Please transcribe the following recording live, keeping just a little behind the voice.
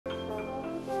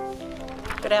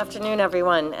Good afternoon,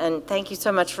 everyone, and thank you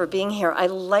so much for being here. I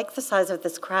like the size of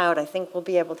this crowd. I think we'll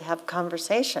be able to have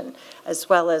conversation as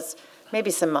well as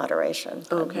maybe some moderation,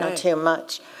 but not too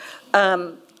much.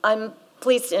 I'm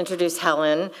pleased to introduce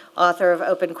Helen, author of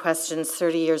Open Questions,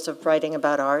 30 Years of Writing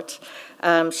About Art.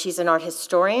 She's an art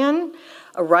historian,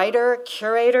 a writer,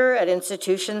 curator at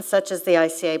institutions such as the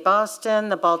ICA Boston,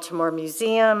 the Baltimore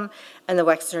Museum, and the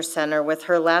Wexner Center, with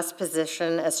her last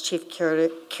position as chief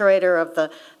curator of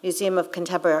the Museum of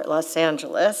Contemporary Art Los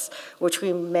Angeles, which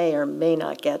we may or may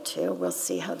not get to. We'll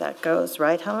see how that goes,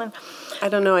 right, Helen? I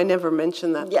don't know. I never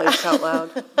mentioned that place out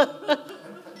loud.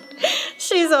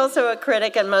 She's also a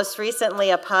critic and most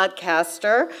recently a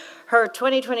podcaster. Her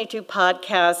 2022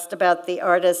 podcast about the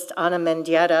artist Ana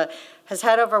Mendieta has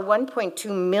had over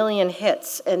 1.2 million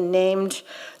hits and named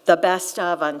the best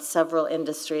of on several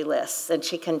industry lists, and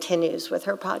she continues with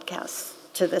her podcast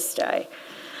to this day.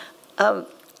 A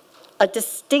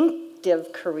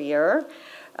distinctive career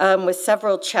with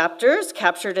several chapters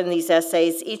captured in these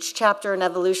essays, each chapter an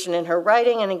evolution in her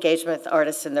writing and engagement with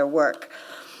artists and their work.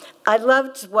 I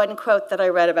loved one quote that I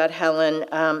read about Helen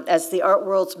as the art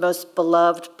world's most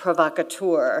beloved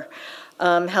provocateur.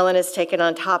 Helen has taken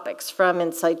on topics from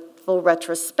insightful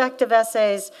retrospective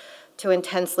essays to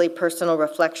intensely personal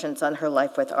reflections on her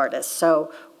life with artists.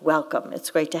 So welcome.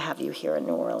 It's great to have you here in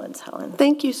New Orleans, Helen.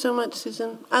 Thank you so much,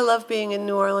 Susan. I love being in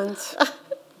New Orleans. I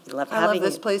love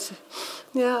this place.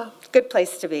 Yeah. Good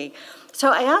place to be.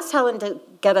 So I asked Helen to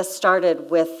get us started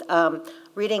with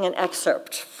reading an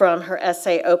excerpt from her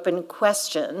essay, Open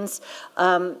Questions,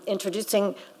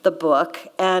 introducing the book,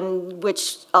 and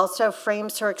which also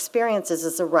frames her experiences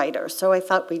as a writer. So I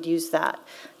thought we'd use that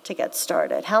to get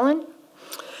started. Helen?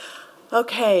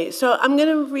 Okay, so I'm going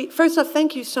to read. First off,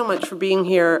 thank you so much for being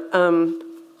here.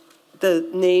 The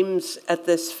names at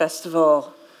this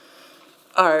festival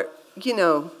are,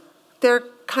 they're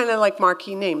kind of like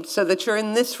marquee names. So that you're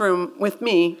in this room with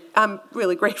me, I'm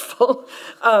really grateful.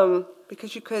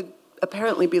 Because you could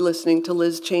apparently be listening to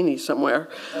Liz Cheney somewhere.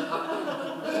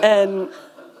 And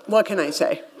what can I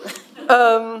say?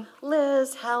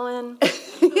 Liz, Helen.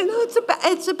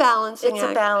 It's a balancing act.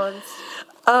 It's a balance.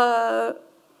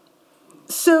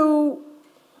 So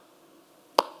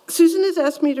Susan has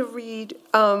asked me to read,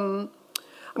 I'm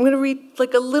going to read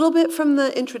like a little bit from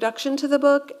the introduction to the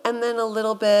book and then a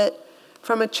little bit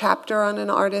from a chapter on an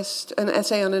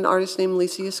essay on an artist named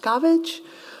Lisa Yuskavage.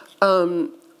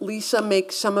 Lisa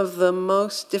makes some of the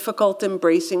most difficult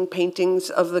embracing paintings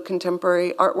of the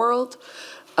contemporary art world.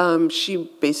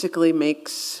 She basically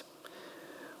makes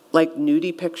like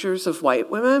nudie pictures of white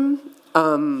women.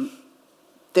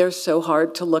 They're so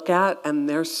hard to look at and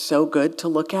they're so good to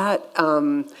look at.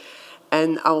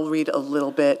 And I'll read a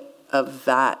little bit of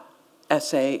that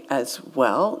essay as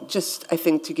well, just I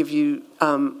think to give you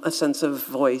a sense of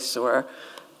voice or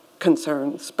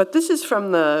concerns. But this is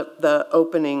from the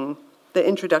opening, the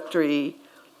introductory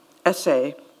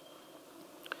essay.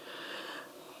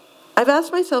 I've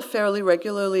asked myself fairly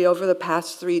regularly over the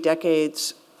past 3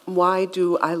 decades, why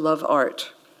do I love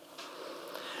art?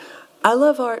 I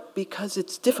love art because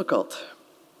it's difficult.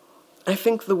 I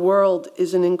think the world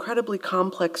is an incredibly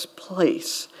complex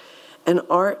place, and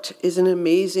art is an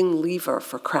amazing lever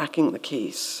for cracking the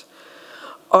case.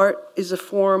 Art is a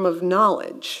form of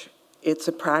knowledge. It's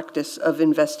a practice of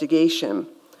investigation,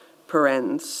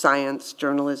 science,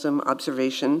 journalism,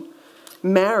 observation,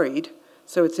 married,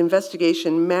 so it's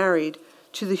investigation married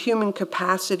to the human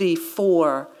capacity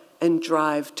for and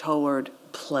drive toward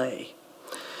play.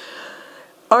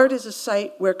 Art is a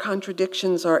site where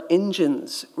contradictions are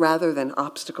engines rather than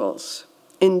obstacles.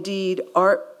 Indeed,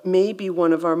 art may be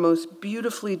one of our most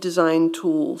beautifully designed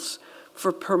tools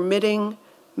for permitting,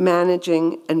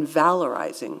 managing, and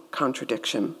valorizing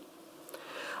contradiction.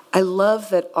 I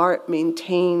love that art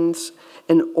maintains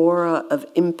an aura of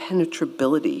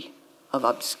impenetrability, of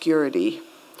obscurity.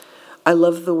 I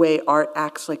love the way art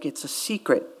acts like it's a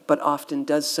secret, but often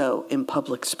does so in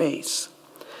public space.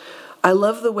 I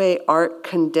love the way art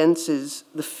condenses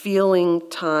the feeling,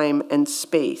 time, and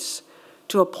space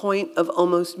to a point of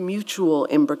almost mutual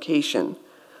imbrication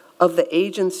of the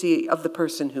agency of the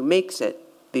person who makes it,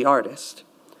 the artist,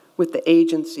 with the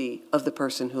agency of the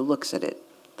person who looks at it,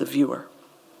 the viewer.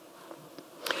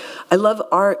 I love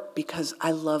art because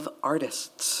I love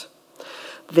artists.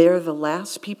 They're the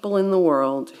last people in the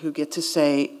world who get to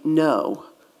say no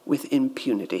with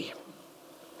impunity.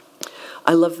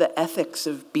 I love the ethics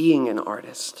of being an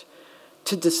artist,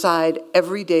 to decide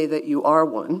every day that you are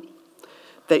one,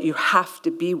 that you have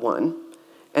to be one,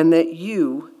 and that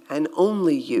you, and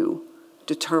only you,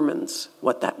 determines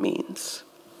what that means.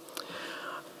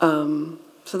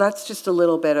 So So that's just a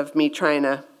little bit of me trying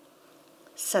to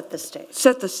set the stage.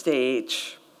 Set the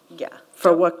stage. Yeah.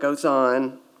 For what goes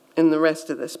on in the rest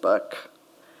of this book.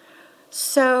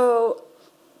 So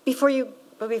before we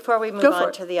move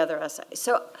on to the other essay,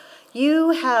 so you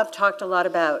have talked a lot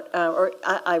about, or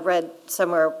I read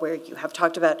somewhere where you have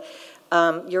talked about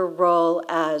your role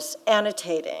as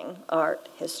annotating art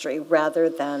history rather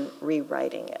than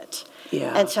rewriting it.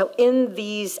 Yeah. And so in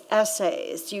these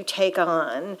essays, you take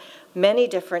on many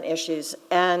different issues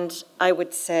and I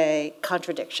would say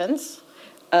contradictions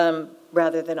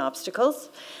rather than obstacles.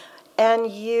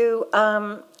 And you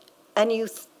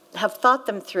have thought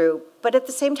them through, but at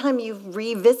the same time, you've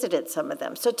revisited some of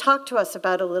them. So talk to us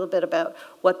about a little bit about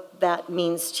what that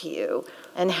means to you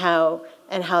and how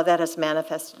that has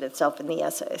manifested itself in the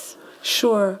essays.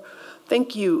 Sure.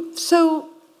 Thank you. So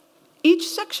each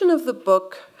section of the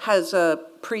book has a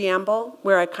preamble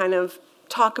where I kind of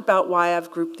talk about why I've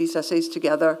grouped these essays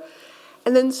together.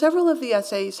 And then several of the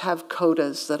essays have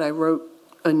codas that I wrote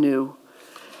anew.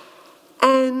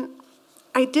 And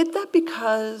I did that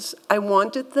because I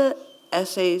wanted the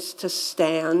essays to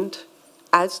stand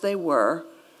as they were,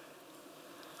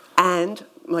 and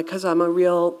because I'm a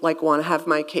real want to have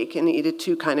my cake and eat it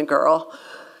too kind of girl,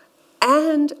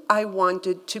 and I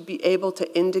wanted to be able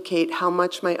to indicate how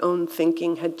much my own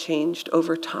thinking had changed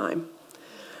over time.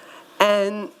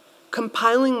 And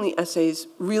compiling the essays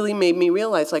really made me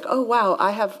realize, oh wow,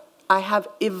 I have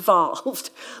evolved.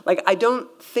 I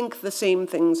don't think the same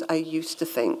things I used to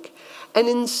think. And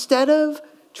instead of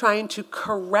trying to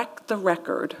correct the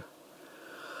record,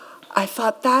 I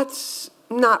thought that's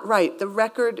not right. The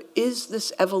record is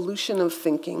this evolution of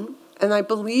thinking, and I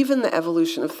believe in the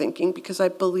evolution of thinking because I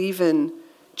believe in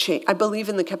change. I believe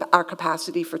in our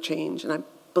capacity for change, and I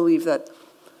believe that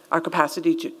our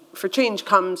capacity for change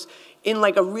comes in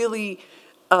a really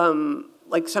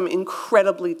some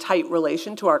incredibly tight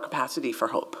relation to our capacity for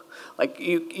hope.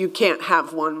 You can't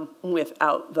have one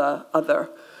without the other.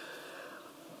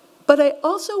 But I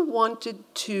also wanted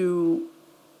to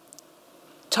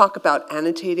talk about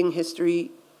annotating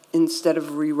history instead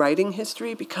of rewriting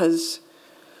history because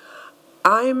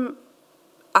I've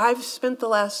spent the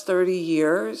last 30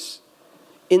 years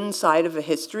inside of a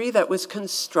history that was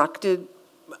constructed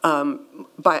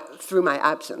through my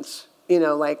absence.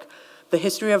 The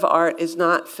history of art is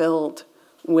not filled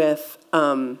with,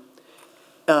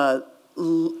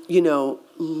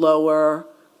 lower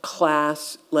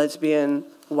class lesbian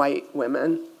white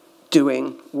women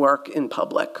doing work in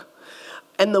public.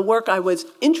 And the work I was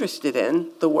interested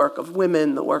in, the work of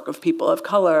women, the work of people of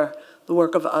color, the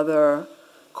work of other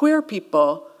queer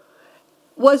people,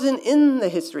 wasn't in the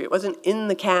history. It wasn't in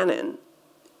the canon.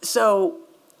 So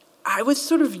I was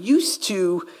sort of used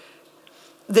to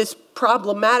this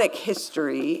problematic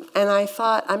history, and I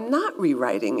thought, I'm not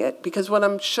rewriting it, because what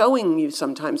I'm showing you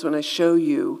sometimes when I show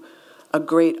you a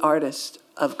great artist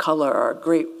of color or a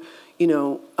great,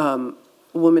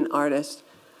 woman artist,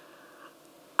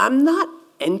 I'm not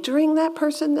entering that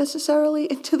person necessarily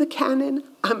into the canon.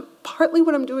 Partly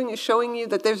what I'm doing is showing you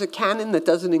that there's a canon that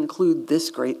doesn't include this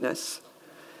greatness,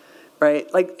 right?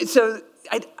 So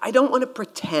I don't want to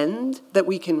pretend that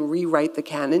we can rewrite the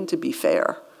canon to be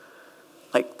fair.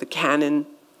 The canon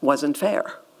wasn't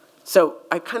fair. So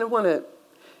I kind of want to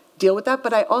deal with that,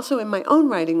 but I also, in my own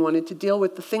writing, wanted to deal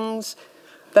with the things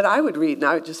that I would read, and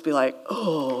I would just be like,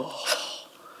 oh,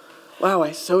 wow,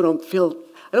 I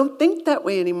don't think that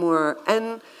way anymore.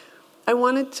 And I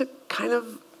wanted to kind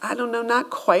of, not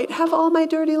quite have all my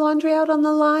dirty laundry out on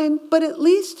the line, but at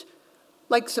least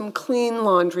some clean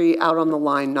laundry out on the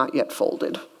line, not yet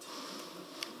folded.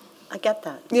 I get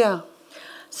that. Yeah.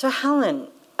 So Helen,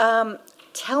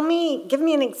 give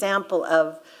me an example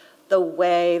of the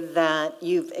way that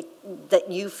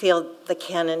you feel the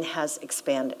canon has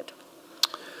expanded.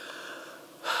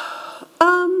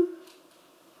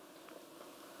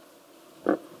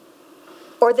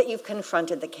 Or that you've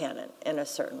confronted the canon in a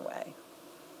certain way.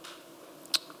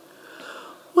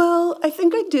 Well, I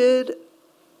think I did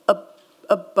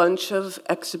a bunch of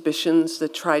exhibitions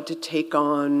that tried to take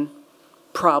on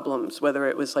problems, whether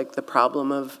it was the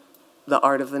problem of the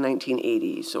art of the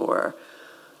 1980s or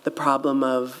the problem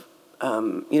of,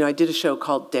 I did a show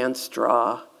called Dance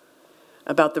Draw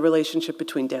about the relationship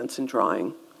between dance and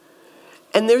drawing.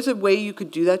 And there's a way you could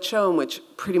do that show in which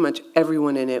pretty much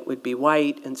everyone in it would be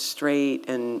white and straight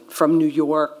and from New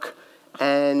York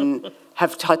and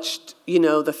have touched,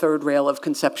 the third rail of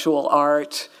conceptual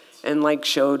art and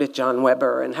showed at John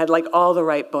Weber and had all the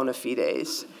right bona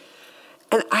fides.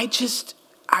 And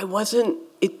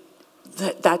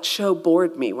that show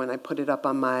bored me when I put it up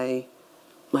on my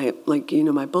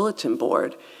bulletin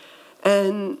board.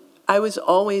 And I was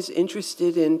always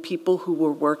interested in people who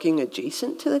were working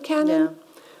adjacent to the canon. Yeah.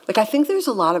 Like, I think there's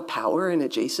a lot of power in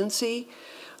adjacency.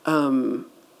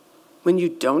 When you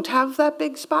don't have that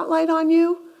big spotlight on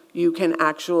you, you can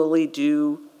actually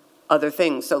do other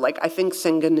things. So, like, I think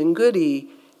Senga Ngudi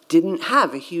didn't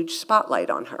have a huge spotlight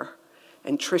on her,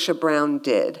 and Trisha Brown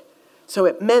did. So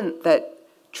it meant that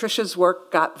Trisha's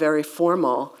work got very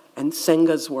formal, and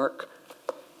Senga's work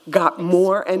got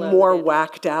more and more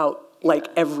whacked out, like,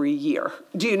 every year.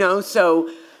 Do you know?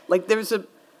 So, like,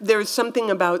 there's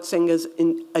something about Senga's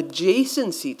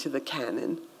adjacency to the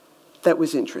canon that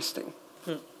was interesting.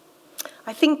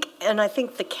 I think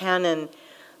the canon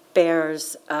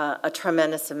bears a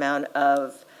tremendous amount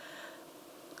of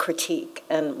critique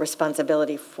and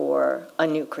responsibility for a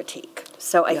new critique.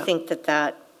 So I think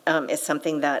that is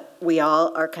something that we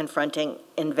all are confronting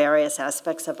in various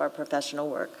aspects of our professional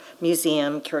work,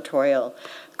 museum, curatorial,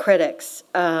 critics.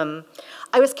 I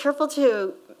was careful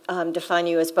to define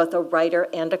you as both a writer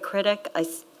and a critic.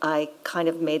 I kind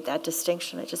of made that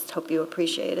distinction. I just hope you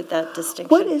appreciated that distinction.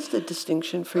 What is the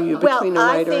distinction for you between a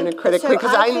writer and a critic?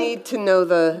 Because I need to know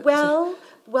the...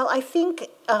 Well, I think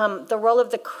the role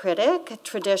of the critic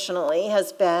traditionally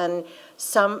has been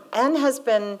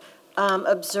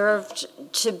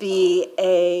observed to be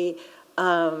a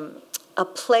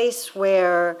place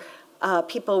where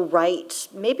people write,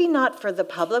 maybe not for the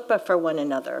public, but for one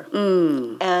another.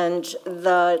 And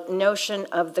the notion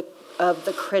of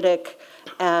the critic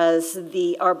as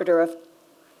the arbiter of,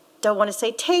 don't want to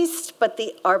say taste, but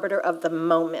the arbiter of the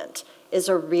moment is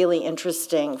a really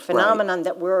interesting phenomenon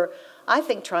that we're, I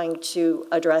think, trying to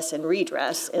address and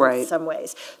redress in some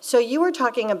ways. So you were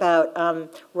talking about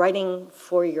writing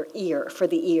for your ear, for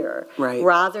the ear,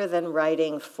 rather than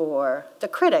writing for the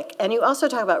critic. And you also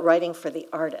talk about writing for the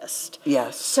artist.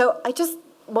 Yes. So I just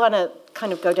want to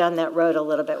kind of go down that road a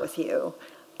little bit with you,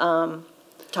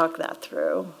 talk that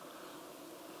through.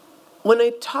 When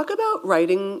I talk about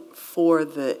writing for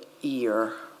the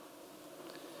ear,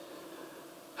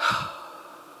 I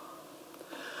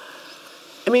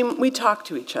mean, we talk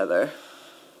to each other,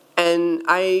 and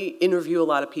I interview a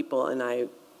lot of people, and I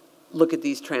look at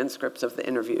these transcripts of the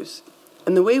interviews.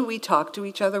 And the way we talk to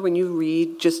each other, when you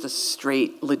read just a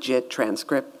straight, legit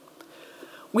transcript,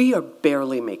 we are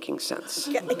barely making sense.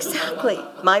 Yeah, exactly.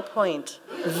 My point.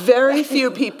 Very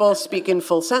few people speak in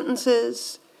full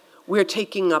sentences. We're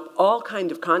taking up all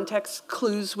kind of context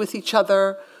clues with each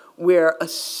other. We're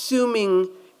assuming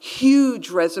huge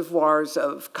reservoirs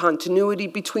of continuity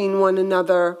between one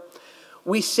another.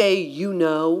 We say, you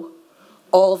know,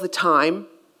 all the time.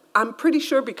 I'm pretty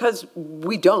sure because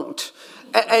we don't.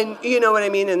 And you know what I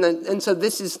mean? And so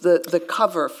this is the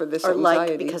cover for this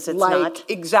anxiety. Or like, because it's not.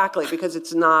 Exactly, because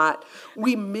it's not.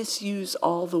 We misuse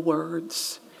all the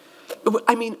words.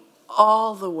 I mean,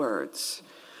 all the words.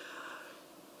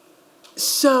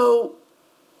 So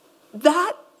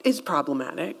that is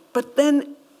problematic. But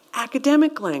then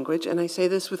academic language, and I say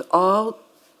this with all,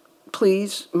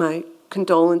 please, my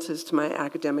condolences to my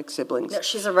academic siblings. No,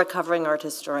 she's a recovering art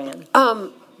historian.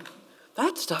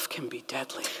 That stuff can be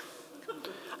deadly.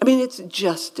 I mean, it's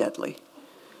just deadly.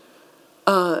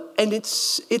 And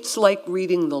it's like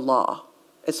reading the law,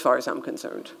 as far as I'm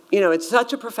concerned. You know, it's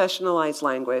such a professionalized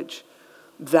language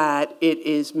that it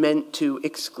is meant to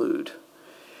exclude.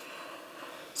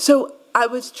 So I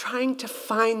was trying to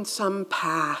find some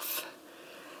path,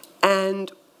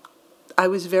 and I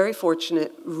was very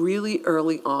fortunate really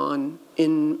early on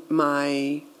in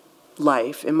my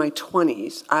life, in my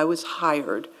 20s, I was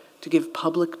hired to give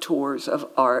public tours of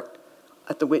art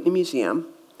at the Whitney Museum.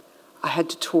 I had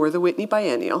to tour the Whitney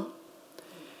Biennial.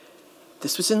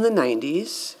 This was in the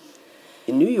 90s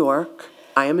in New York.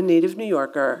 I am a native New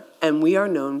Yorker, and we are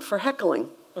known for heckling.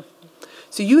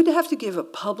 So you'd have to give a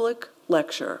public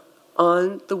lecture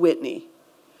on the Whitney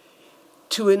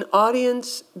to an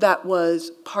audience that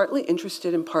was partly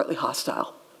interested and partly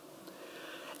hostile.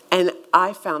 And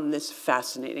I found this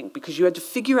fascinating because you had to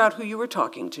figure out who you were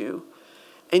talking to,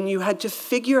 and you had to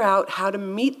figure out how to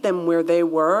meet them where they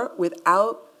were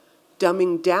without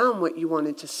dumbing down what you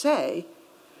wanted to say.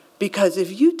 Because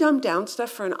if you dumb down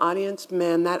stuff for an audience,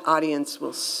 man, that audience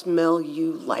will smell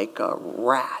you like a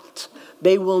rat.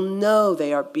 They will know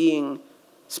they are being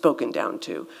spoken down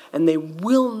to, and they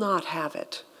will not have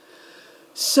it.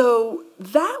 So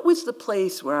that was the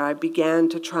place where I began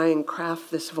to try and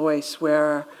craft this voice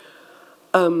where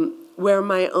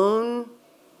my own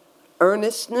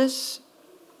earnestness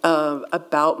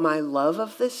about my love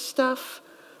of this stuff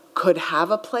could have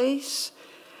a place,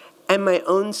 and my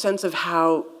own sense of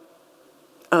how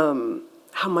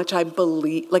how much I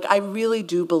believe, like I really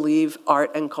do believe art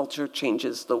and culture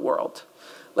changes the world.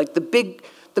 Like the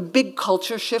big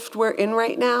culture shift we're in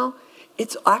right now,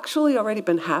 it's actually already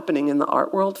been happening in the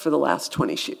art world for the last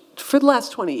 20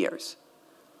 years.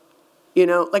 You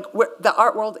know, like the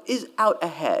art world is out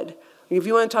ahead. If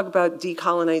you want to talk about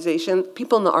decolonization,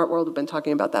 people in the art world have been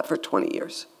talking about that for 20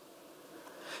 years.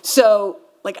 So,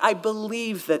 like, I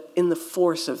believe that in the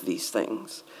force of these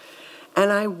things.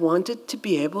 And I wanted to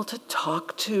be able to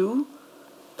talk to,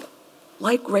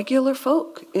 like, regular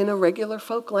folk in a regular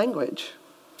folk language.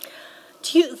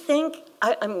 Do you think,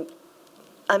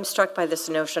 I'm struck by this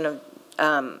notion of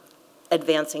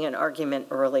advancing an argument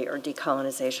early, or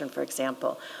decolonization, for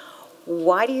example.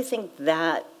 Why do you think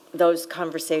that those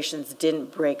conversations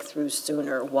didn't break through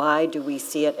sooner? Why do we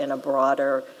see it in a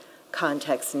broader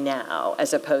context now,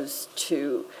 as opposed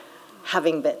to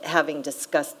having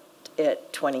discussed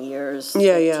it 20 years,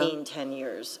 15, 10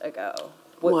 years ago?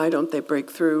 Why don't they break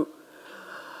through?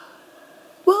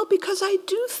 Well, because I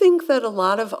do think that a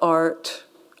lot of art,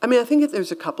 I mean, I think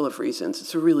there's a couple of reasons.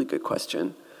 It's a really good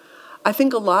question. I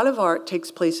think a lot of art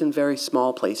takes place in very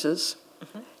small places.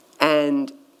 Mm-hmm.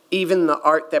 And even the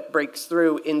art that breaks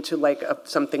through into like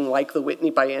something like the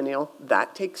Whitney Biennial,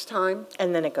 that takes time.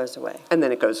 And then it goes away. And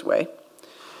then it goes away.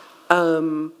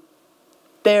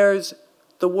 There's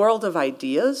the world of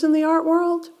ideas in the art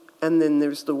world, and then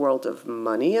there's the world of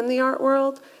money in the art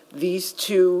world. These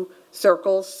two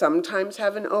circles sometimes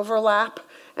have an overlap,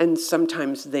 and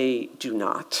sometimes they do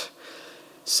not.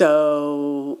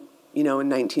 So, you know, in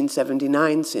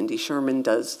 1979, Cindy Sherman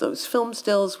does those film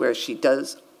stills where she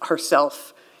does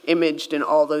herself imaged in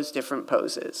all those different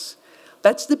poses.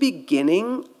 That's the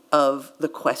beginning of the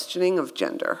questioning of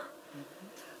gender.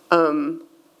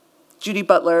 Judy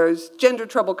Butler's Gender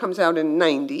Trouble comes out in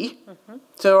 90. Mm-hmm.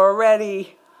 So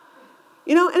already,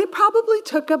 you know, and it probably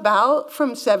took about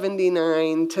from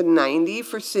 79 to 90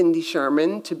 for Cindy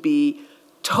Sherman to be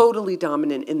totally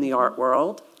dominant in the art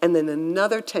world, and then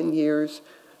another 10 years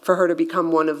for her to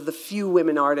become one of the few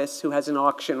women artists who has an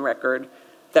auction record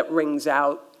that rings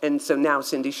out. And so now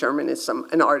Cindy Sherman is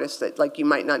an artist that, like, you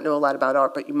might not know a lot about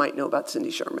art, but you might know about Cindy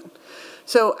Sherman.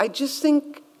 So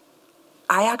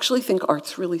I actually think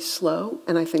art's really slow,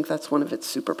 and I think that's one of its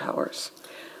superpowers.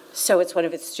 So it's one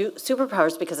of its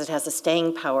superpowers because it has a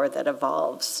staying power that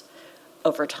evolves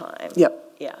over time.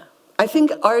 Yep. Yeah. I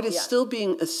think art is still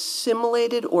being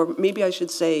assimilated, or maybe I should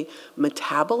say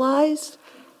metabolized,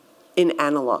 in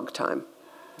analog time,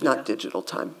 not digital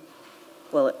time.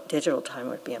 Well, digital time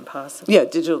would be impossible. Yeah,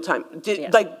 digital time.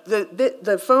 Like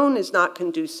the phone is not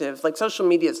conducive. Like social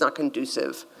media is not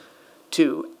conducive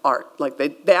to art. Like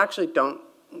they actually don't.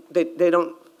 They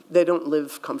don't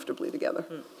live comfortably together.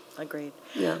 Agreed.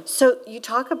 Yeah. So you've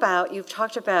talked about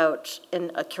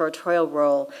in a curatorial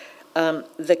role,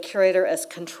 the curator as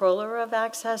controller of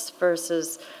access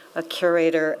versus a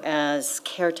curator as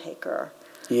caretaker.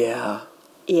 Yeah.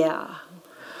 Yeah.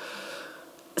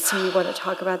 So you want to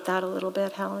talk about that a little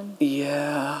bit, Helen?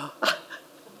 Yeah.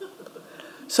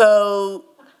 So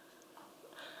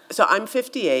I'm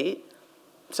 58.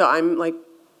 So I'm like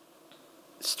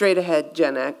straight ahead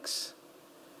Gen X.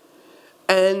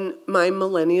 And my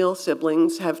millennial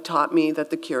siblings have taught me that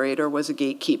the curator was a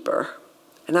gatekeeper.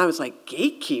 And I was like,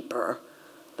 gatekeeper?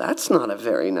 That's not a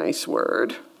very nice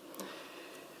word.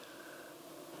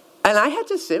 And I had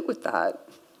to sit with that,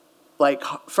 like,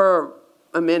 for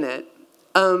a minute.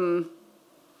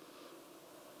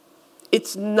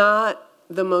 It's not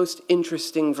the most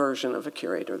interesting version of a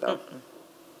curator, though.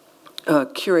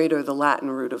 Curator, the Latin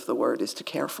root of the word, is to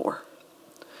care for.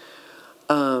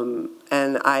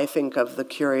 And I think of the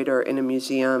curator in a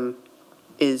museum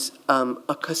is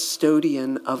a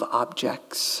custodian of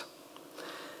objects,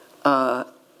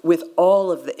 with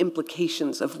all of the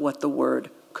implications of what the word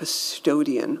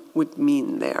custodian would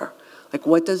mean there. Like,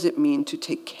 what does it mean to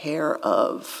take care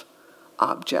of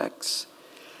objects?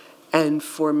 And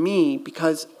for me,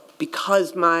 because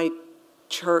my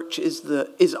church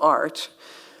is art,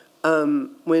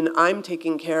 when I'm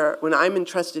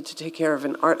entrusted to take care of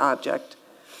an art object,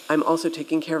 I'm also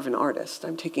taking care of an artist.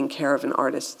 I'm taking care of an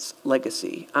artist's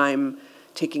legacy. I'm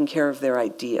taking care of their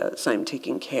ideas. I'm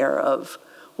taking care of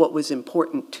what was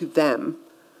important to them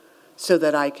so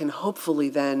that I can hopefully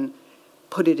then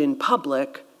put it in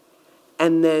public.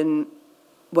 And then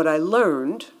what I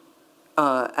learned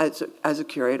as a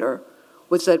curator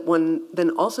was that one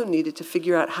then also needed to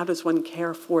figure out, how does one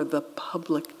care for the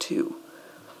public too,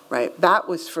 right? That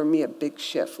was for me a big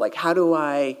shift. Like, how do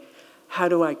I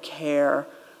care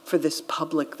for this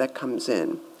public that comes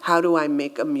in? How do I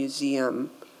make a museum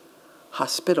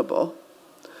hospitable?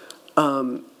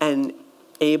 And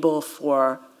able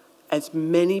for as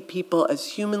many people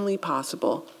as humanly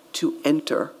possible to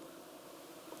enter,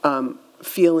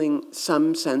 feeling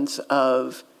some sense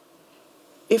of,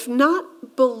 if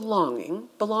not belonging,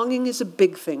 belonging is a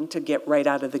big thing to get right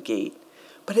out of the gate,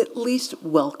 but at least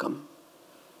welcome.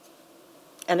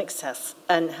 And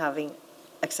having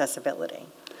accessibility.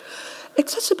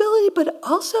 Accessibility, but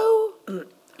also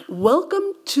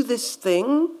welcome to this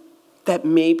thing that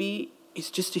maybe is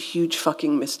just a huge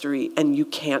fucking mystery and you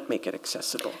can't make it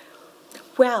accessible.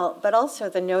 Well, but also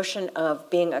the notion of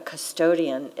being a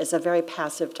custodian is a very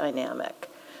passive dynamic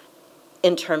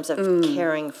in terms of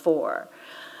caring for.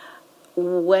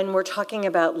 When we're talking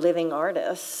about living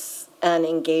artists and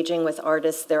engaging with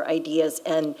artists, their ideas,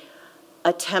 and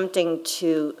attempting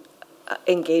to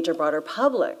engage a broader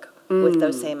public with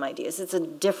those same ideas, it's a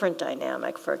different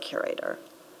dynamic for a curator.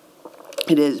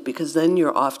 It is, because then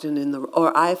you're often in the,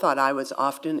 or I thought I was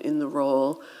often in the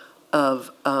role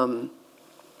of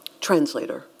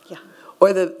translator. Yeah.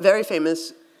 Or the very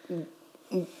famous,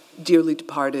 dearly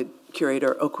departed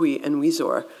curator, Okwe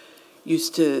Enwezor,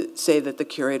 used to say that the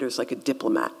curator is like a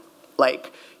diplomat.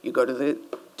 Like, you go to the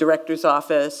director's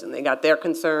office, and they got their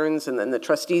concerns, and then the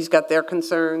trustees got their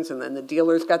concerns, and then the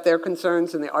dealers got their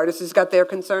concerns, and the artists got their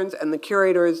concerns, and the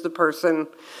curator is the person,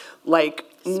 like,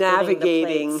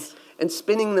 navigating and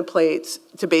spinning the plates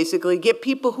to basically get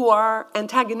people who are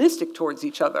antagonistic towards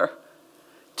each other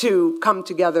to come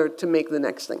together to make the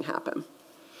next thing happen.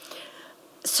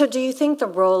 So do you think the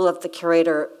role of the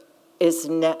curator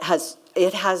has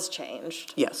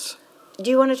changed? Yes. Do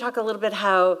you want to talk a little bit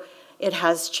how it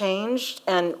has changed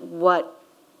and what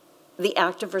the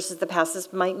active versus the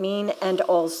passive might mean, and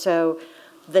also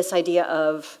this idea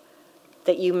of,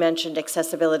 that you mentioned,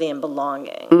 accessibility and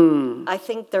belonging? I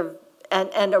think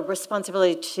and a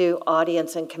responsibility to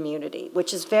audience and community,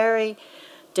 which is very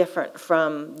different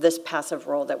from this passive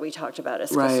role that we talked about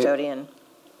as custodian.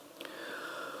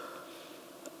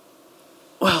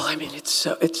 Well, I mean, it's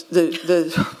in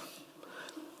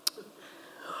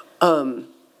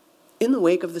the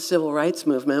wake of the civil rights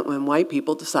movement, when white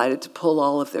people decided to pull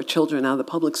all of their children out of the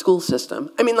public school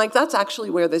system, I mean, like, that's actually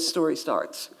where this story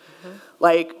starts.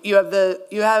 Like, you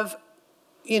have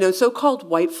so-called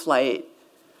white flight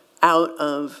out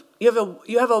of,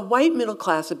 you have a white middle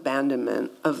class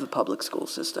abandonment of the public school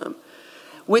system,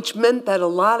 which meant that a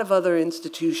lot of other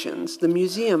institutions, the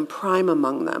museum prime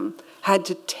among them, had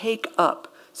to take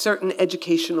up certain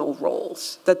educational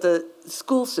roles that the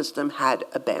school system had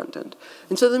abandoned.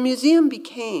 And so the museum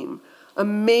became a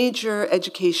major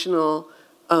educational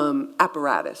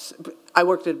apparatus. I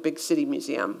worked at a big city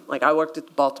museum. Like, I worked at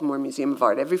the Baltimore Museum of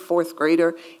Art. Every fourth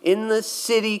grader in the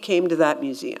city came to that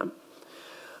museum.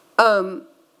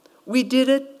 We did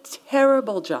a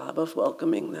terrible job of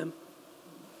welcoming them.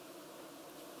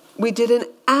 We did an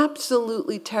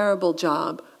absolutely terrible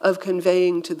job of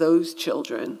conveying to those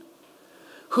children,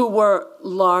 who were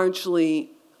largely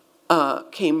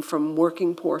came from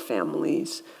working poor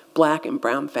families, black and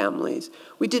brown families.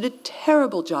 We did a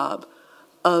terrible job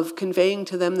of conveying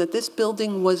to them that this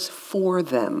building was for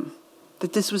them,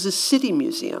 that this was a city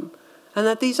museum, and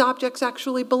that these objects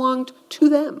actually belonged to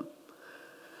them.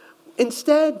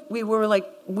 Instead, we were like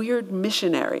weird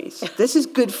missionaries. This is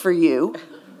good for you.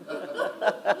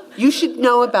 You should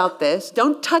know about this.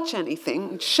 Don't touch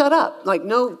anything. Shut up. Like,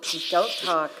 no. Don't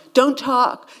talk. Don't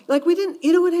talk. Like, we didn't,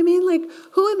 you know what I mean? Like,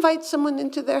 who invites someone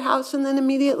into their house and then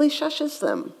immediately shushes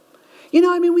them? You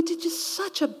know, I mean, we did just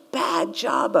such a bad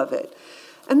job of it.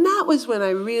 And that was when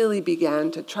I really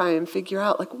began to try and figure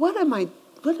out, like, what am I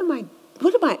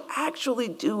actually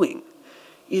doing,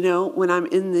 you know, when I'm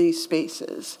in these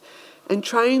spaces? And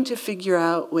trying to figure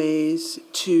out ways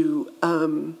to,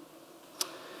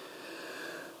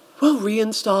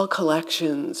 reinstall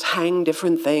collections, hang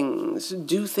different things,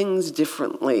 do things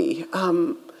differently,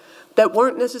 that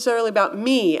weren't necessarily about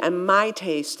me and my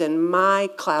taste and my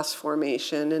class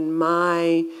formation and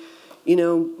my, you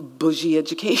know, bougie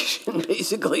education,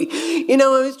 basically. You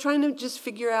know, I was trying to just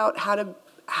figure out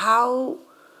how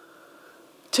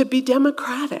to be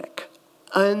democratic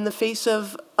in the face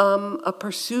of a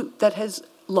pursuit that has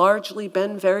largely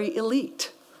been very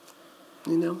elite,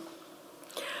 you know?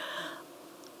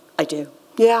 I do.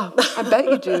 Yeah, I bet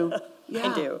you do.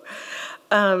 Yeah. I do.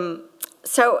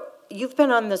 So you've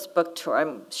been on this book tour.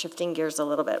 I'm shifting gears a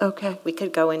little bit. Okay. We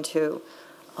could go into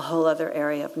a whole other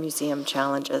area of museum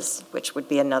challenges, which would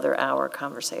be another hour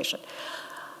conversation.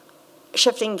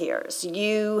 Shifting gears,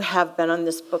 you have been on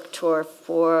this book tour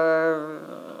for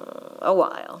a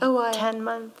while. 10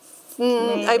 months,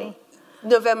 maybe?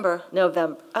 November.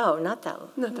 Oh, not that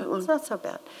long. Not that long. It's not so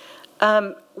bad.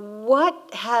 What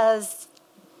has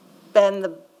been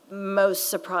the most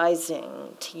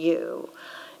surprising to you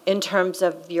in terms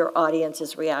of your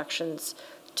audience's reactions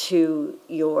to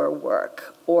your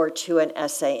work or to an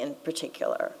essay in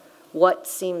particular? What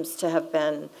seems to have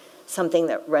been something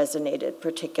that resonated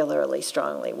particularly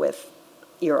strongly with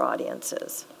your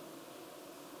audiences?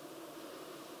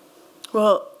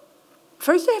 Well,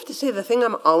 first I have to say the thing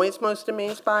I'm always most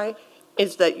amazed by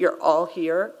is that you're all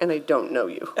here and I don't know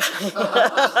you.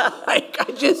 I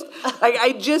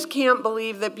just can't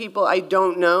believe that people I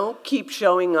don't know keep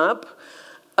showing up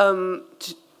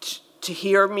to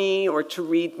hear me or to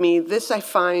read me. This I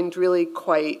find really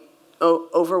quite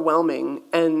overwhelming,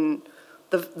 and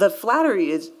the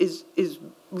flattery is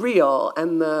real,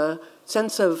 and the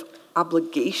sense of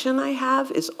obligation I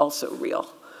have is also real.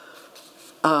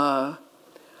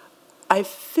 I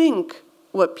think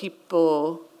what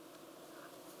people,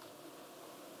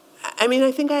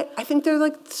 I think there are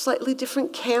like slightly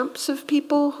different camps of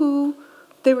people who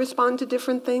they respond to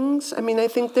different things. I mean, I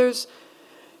think there's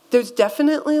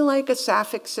definitely like a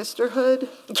sapphic sisterhood,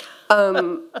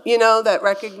 that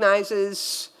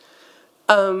recognizes,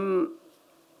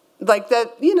 like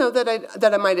that,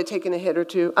 that I might have taken a hit or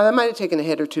two. I might have taken a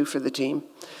hit or two for the team.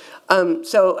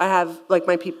 So I have like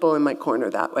my people in my corner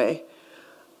that way.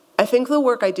 I think the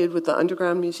work I did with the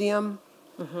Underground Museum,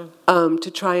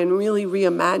 to try and really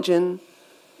reimagine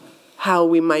how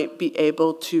we might be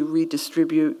able to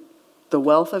redistribute the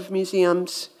wealth of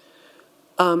museums,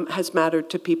 has mattered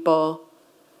to people.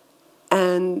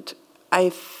 And I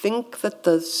think that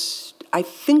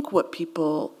what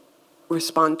people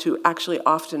respond to actually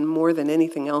often more than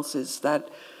anything else is that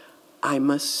I'm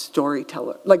a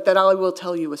storyteller, like that I will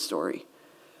tell you a story,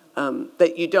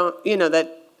 that you don't,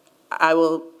 that I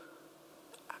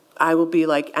will be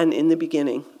like, and in the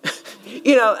beginning,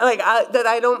 that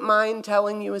I don't mind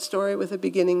telling you a story with a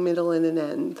beginning, middle, and an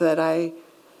end, that I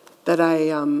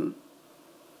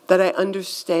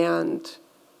understand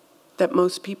that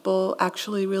most people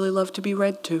actually really love to be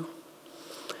read to.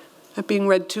 That being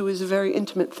read to is a very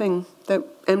intimate thing,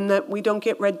 and that we don't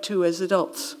get read to as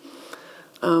adults.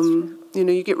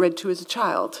 You get read to as a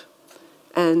child,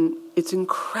 and it's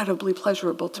incredibly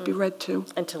pleasurable to be read to.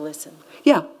 And to listen.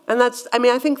 Yeah, and I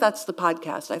think that's the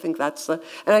podcast. I think that's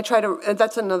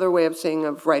that's another way of saying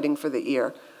of writing for the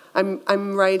ear.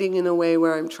 I'm writing in a way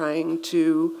where I'm trying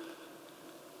to,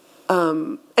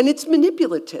 and it's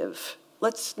manipulative.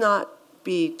 Let's not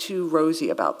be too rosy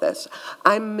about this.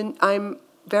 I'm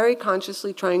very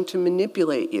consciously trying to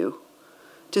manipulate you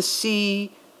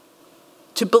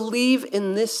to believe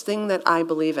in this thing that I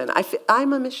believe in.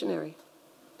 I'm a missionary.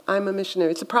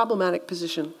 It's a problematic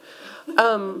position.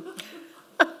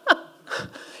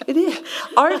 It is.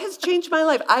 Art has changed my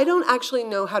life. I don't actually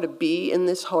know how to be in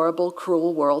this horrible,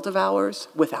 cruel world of ours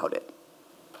without it.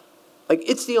 Like,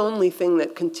 it's the only thing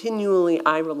that continually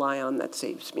I rely on that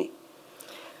saves me.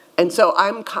 And so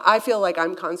I feel like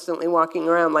I'm constantly walking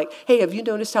around like, hey, have you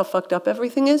noticed how fucked up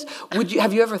everything is?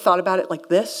 Have you ever thought about it like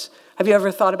this? Have you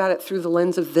ever thought about it through the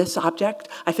lens of this object?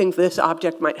 I think this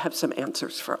object might have some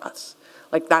answers for us.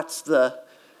 Like,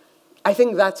 I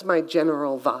think that's my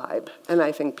general vibe. And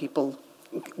I think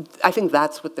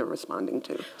that's what they're responding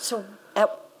to. So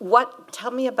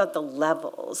tell me about the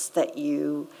levels that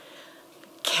you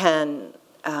can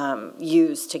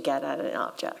use to get at an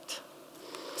object.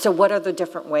 So what are the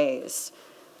different ways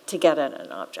to get at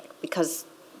an object? Because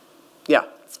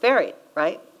it's varied,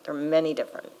 right? There are many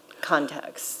different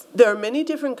contexts. There are many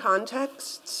different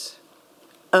contexts,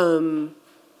 but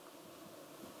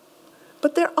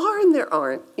there are and there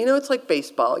aren't. It's like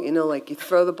baseball. Like you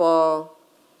throw the ball,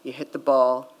 you hit the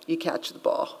ball, you catch the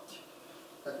ball.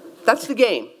 That's the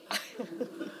game.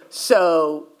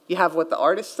 So you have what the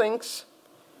artist thinks.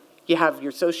 You have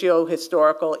your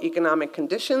socio-historical economic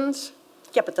conditions.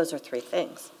 Yeah, but those are three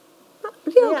things.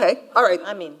 Yeah, okay. All right.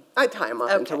 I tie them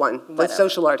up into one. Whatever. That's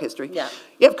social art history. Yeah.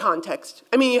 You have context.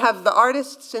 You have the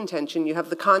artist's intention. You have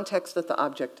the context that the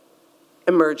object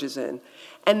emerges in.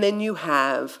 And then you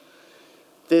have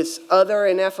this other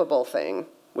ineffable thing,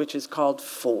 which is called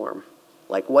form.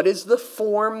 Like, what is the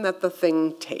form that the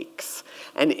thing takes?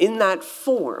 And in that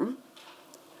form,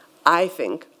 I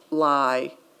think,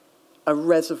 lie a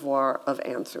reservoir of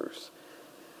answers.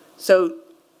 So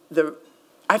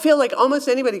I feel like almost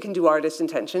anybody can do artist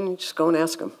intention. You just go and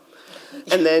ask them.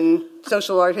 And then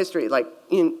social art history, like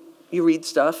you read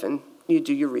stuff and you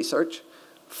do your research.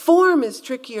 Form is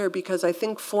trickier because I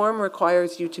think form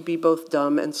requires you to be both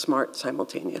dumb and smart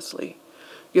simultaneously.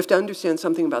 You have to understand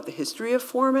something about the history of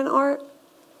form in art,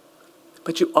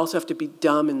 but you also have to be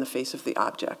dumb in the face of the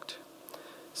object.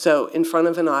 So in front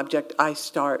of an object, I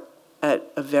start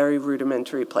at a very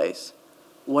rudimentary place.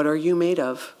 what are you made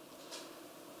of?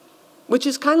 Which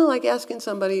is kind of like asking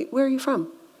somebody, where are you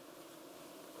from?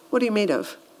 What are you made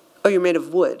of? Oh, you're made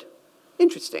of wood.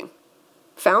 Interesting.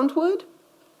 Found wood?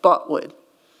 Bought wood.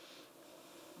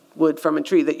 Wood from a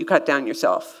tree that you cut down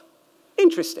yourself.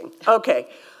 Interesting. Okay.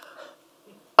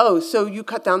 Oh, so you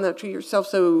cut down that tree yourself,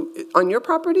 so on your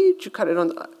property? Did you cut it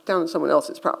down on someone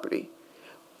else's property?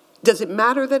 Does it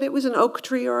matter that it was an oak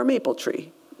tree or a maple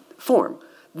tree? Form.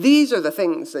 These are the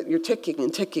things that you're ticking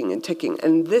and ticking and ticking,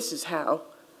 and this is how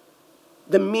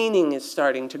the meaning is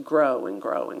starting to grow and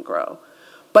grow and grow.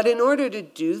 But in order to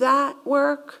do that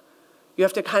work, you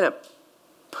have to kind of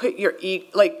put your,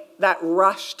 like that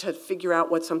rush to figure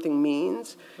out what something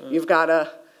means. Mm. You've got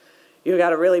to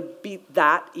really beat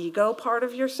that ego part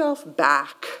of yourself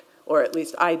back, or at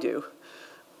least I do,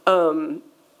 and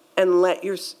let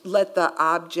the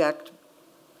object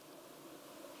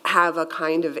have a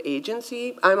kind of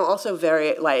agency. I'm also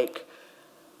very, like,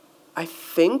 I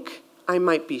think I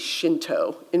might be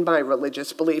Shinto in my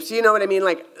religious beliefs. You know what I mean?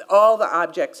 Like, all the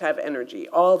objects have energy.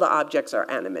 All the objects are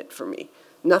animate for me.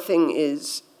 Nothing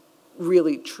is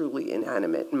really, truly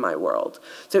inanimate in my world.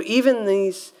 So even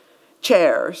these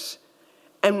chairs,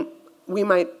 and we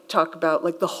might talk about,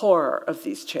 like, the horror of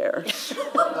these chairs.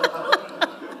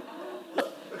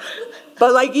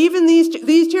 But, like, even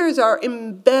these chairs are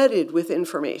embedded with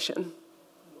information.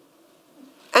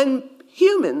 And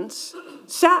humans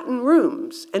sat in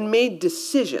rooms and made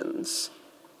decisions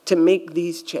to make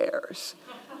these chairs,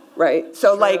 right?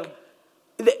 So, like,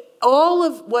 all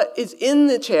of what is in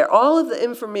the chair, all of the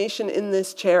information in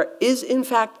this chair is, in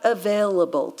fact,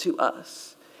 available to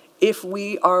us if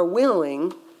we are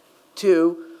willing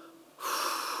to,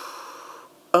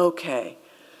 okay,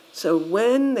 so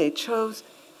when they chose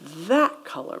that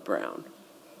color brown,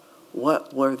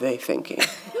 what were they thinking,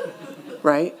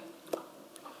 right?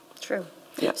 True.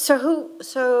 Yeah.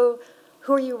 So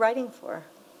who are you writing for?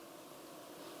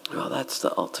 Well, that's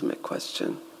the ultimate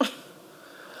question.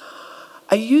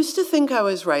 I used to think I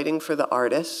was writing for the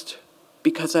artist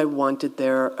because I wanted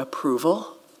their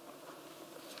approval,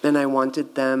 and I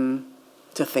wanted them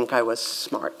to think I was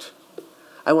smart.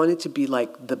 I wanted to be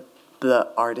like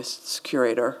the artist's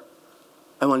curator.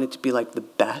 I wanted to be like the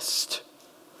best.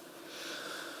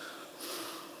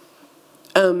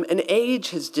 And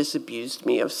age has disabused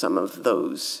me of some of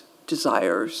those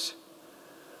desires.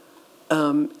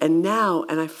 And now,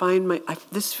 and I find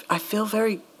I feel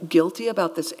very guilty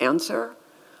about this answer,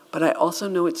 but I also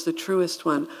know it's the truest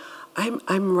one.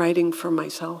 I'm writing for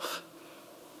myself.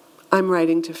 I'm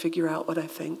writing to figure out what I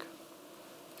think.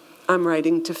 I'm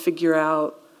writing to figure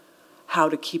out how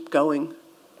to keep going.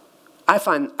 I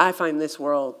find this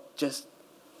world just,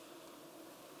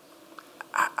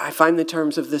 I find the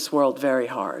terms of this world very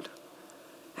hard.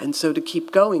 And so to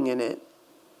keep going in it,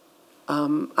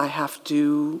 I have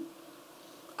to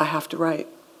write.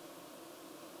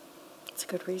 That's a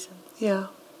good reason. Yeah.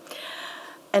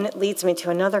 And it leads me to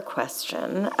another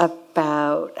question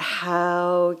about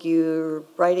how your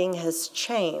writing has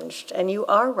changed. And you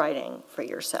are writing for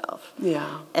yourself.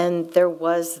 Yeah. And there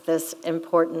was this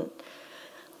important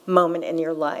moment in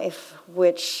your life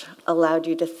which allowed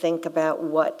you to think about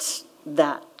what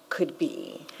that could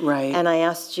be. Right. And I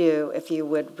asked you if you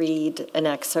would read an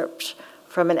excerpt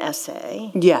from an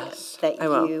essay. Yes, that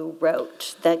you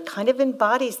wrote that kind of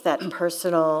embodies that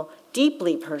personal,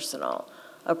 deeply personal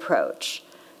approach.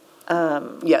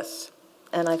 Yes.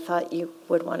 And I thought you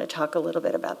would want to talk a little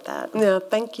bit about that. Yeah,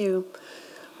 thank you.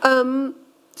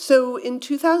 So in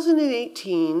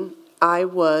 2018, I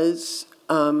was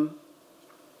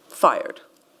fired.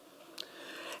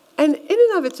 And in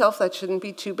and of itself, that shouldn't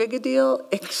be too big a deal,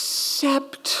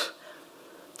 except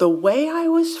the way I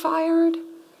was fired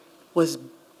was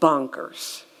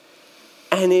bonkers.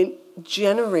 And it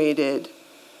generated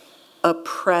a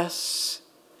press,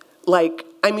 like,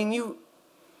 I mean,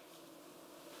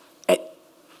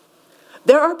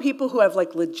 there are people who have,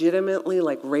 like, legitimately,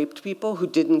 like, raped people who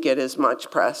didn't get as much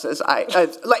press as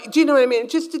like, do you know what I mean? It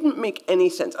just didn't make any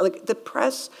sense. Like, the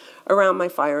press around my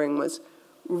firing was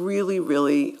really,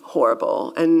 really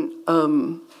horrible. And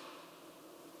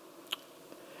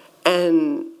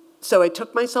so I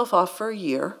took myself off for a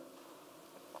year.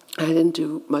 I didn't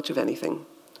do much of anything.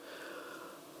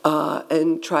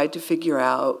 And tried to figure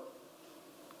out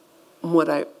what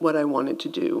I wanted to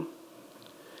do.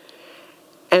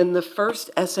 And the first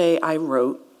essay I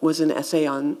wrote was an essay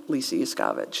on Lisa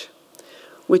Yuskavage,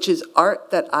 which is art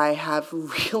that I have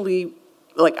really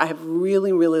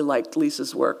liked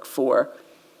Lisa's work for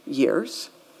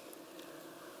years.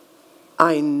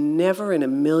 I never in a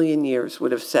million years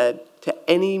would have said to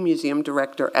any museum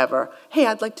director ever, hey,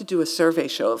 I'd like to do a survey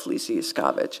show of Lisa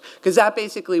Yuskavage. Because that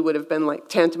basically would have been like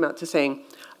tantamount to saying,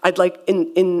 I'd like,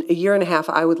 in a year and a half,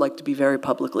 I would like to be very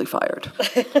publicly fired.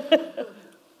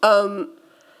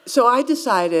 So I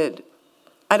decided,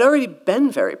 I'd already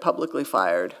been very publicly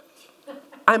fired.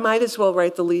 I might as well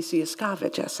write the Lisa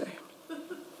Yuskavage essay.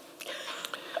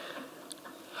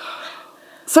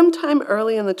 Sometime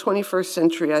early in the 21st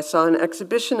century, I saw an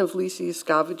exhibition of Lisa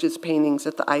Yuskavage's paintings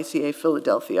at the ICA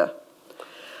Philadelphia.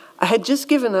 I had just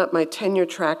given up my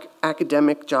tenure-track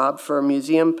academic job for a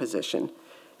museum position,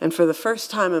 and for the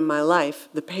first time in my life,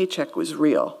 the paycheck was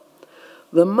real.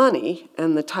 The money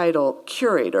and the title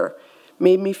curator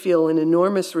made me feel an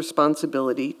enormous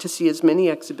responsibility to see as many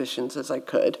exhibitions as I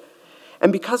could,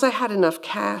 and because I had enough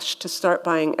cash to start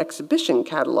buying exhibition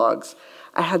catalogs,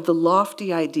 I had the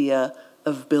lofty idea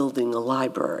of building a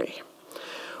library.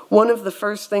 One of the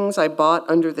first things I bought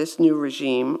under this new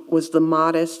regime was the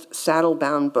modest,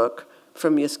 saddle-bound book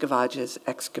from Yuskavage's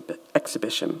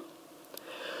exhibition.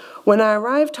 When I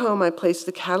arrived home, I placed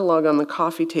the catalog on the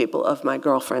coffee table of my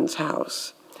girlfriend's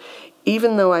house.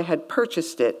 Even though I had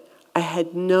purchased it, I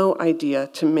had no idea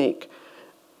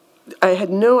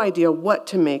what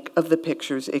to make of the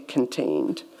pictures it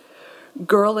contained.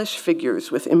 Girlish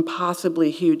figures with impossibly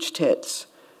huge tits,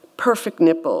 perfect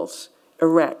nipples,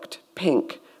 erect,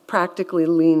 pink, practically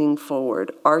leaning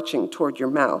forward, arching toward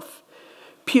your mouth.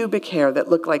 Pubic hair that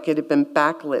looked like it had been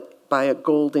backlit by a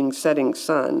golden setting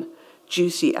sun.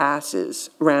 Juicy asses,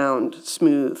 round,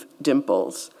 smooth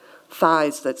dimples.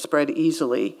 Thighs that spread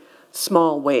easily.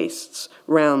 Small waists,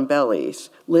 round bellies,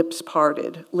 lips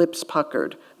parted, lips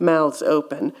puckered, mouths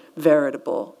open,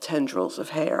 veritable tendrils of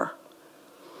hair.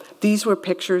 These were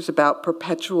pictures about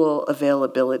perpetual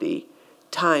availability.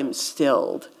 Time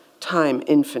stilled, time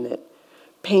infinite.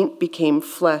 Paint became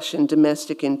flesh in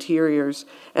domestic interiors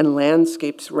and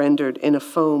landscapes rendered in a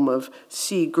foam of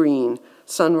sea green,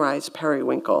 sunrise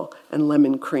periwinkle, and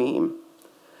lemon cream.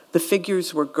 The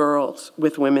figures were girls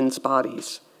with women's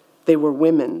bodies. They were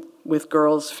women with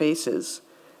girls' faces.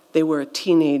 They were a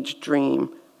teenage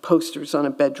dream, posters on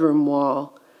a bedroom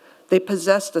wall. They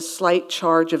possessed a slight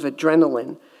charge of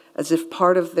adrenaline, as if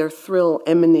part of their thrill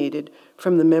emanated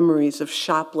from the memories of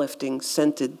shoplifting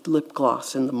scented lip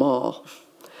gloss in the mall.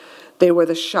 They were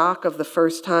the shock of the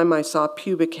first time I saw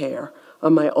pubic hair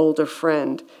on my older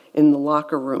friend in the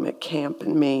locker room at camp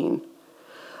in Maine.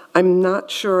 I'm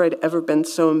not sure I'd ever been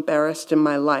so embarrassed in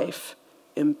my life,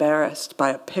 embarrassed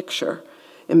by a picture,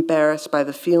 embarrassed by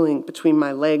the feeling between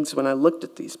my legs when I looked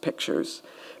at these pictures,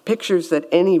 pictures that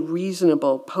any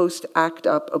reasonable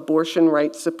post-ACT-UP abortion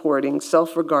rights supporting,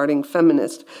 self-regarding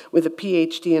feminist with a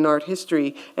PhD in art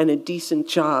history and a decent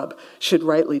job should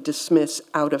rightly dismiss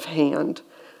out of hand.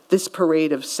 This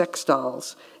parade of sex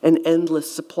dolls, an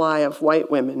endless supply of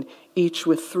white women, each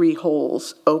with 3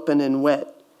 holes, open and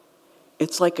wet.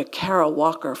 It's like a Kara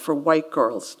Walker for white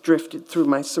girls drifted through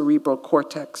my cerebral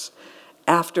cortex,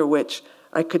 after which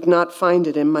I could not find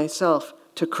it in myself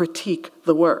to critique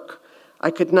the work.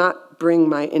 I could not bring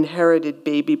my inherited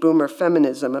baby boomer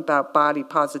feminism about body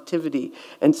positivity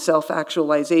and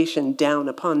self-actualization down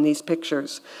upon these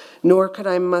pictures, nor could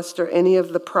I muster any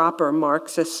of the proper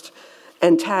Marxist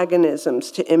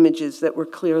antagonisms to images that were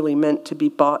clearly meant to be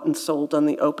bought and sold on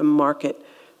the open market,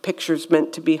 pictures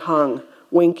meant to be hung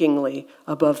winkingly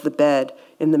above the bed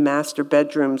in the master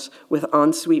bedrooms with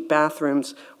ensuite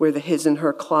bathrooms where the his and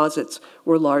her closets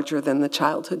were larger than the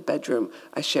childhood bedroom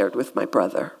I shared with my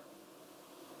brother.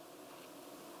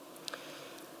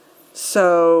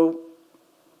 So,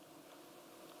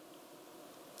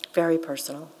 very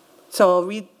personal. So I'll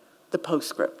read the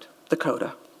postscript, the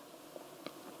coda.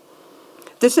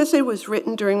 This essay was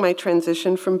written during my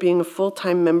transition from being a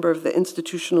full-time member of the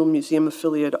institutional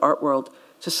museum-affiliated art world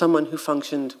to someone who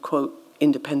functioned, quote,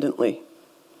 independently.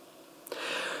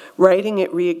 Writing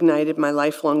it reignited my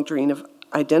lifelong dream of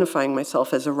identifying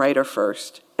myself as a writer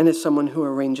first and as someone who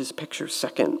arranges pictures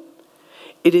second.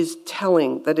 It is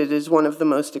telling that it is one of the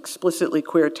most explicitly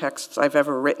queer texts I've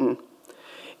ever written.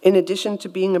 In addition to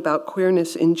being about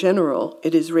queerness in general,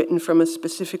 it is written from a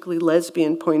specifically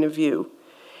lesbian point of view.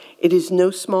 It is no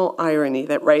small irony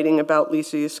that writing about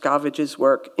Lisa Yuskavage's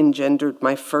work engendered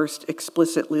my first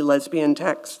explicitly lesbian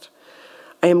text.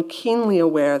 I am keenly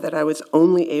aware that I was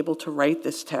only able to write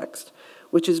this text,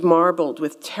 which is marbled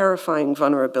with terrifying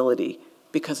vulnerability,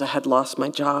 because I had lost my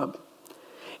job.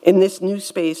 In this new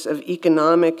space of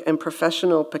economic and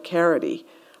professional precarity,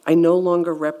 I no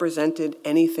longer represented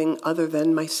anything other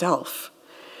than myself.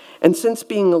 And since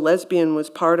being a lesbian was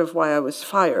part of why I was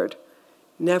fired,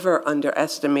 never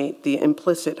underestimate the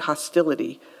implicit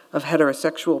hostility of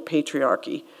heterosexual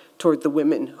patriarchy toward the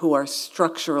women who are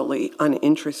structurally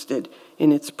uninterested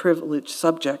in its privileged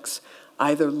subjects,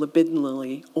 either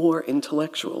libidinally or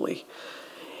intellectually.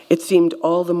 It seemed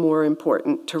all the more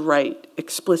important to write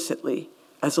explicitly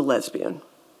as a lesbian.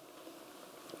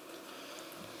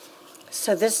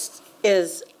 So this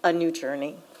is a new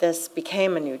journey. This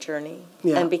became a new journey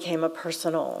and became a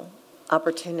personal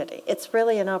opportunity. It's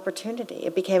really an opportunity.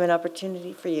 It became an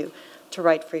opportunity for you to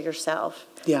write for yourself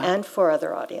and for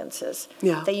other audiences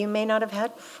that you may not have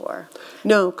had before.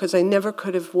 No, because I never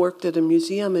could have worked at a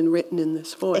museum and written in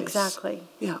this voice. Exactly.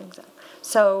 Yeah. Exactly.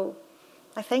 So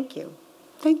I thank you.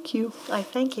 Thank you. I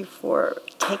thank you for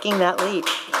taking that leap.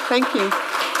 Thank you.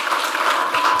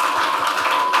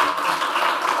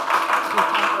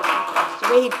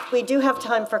 We do have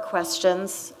time for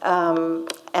questions, and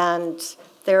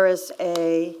there is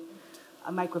a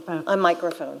microphone. A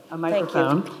microphone. A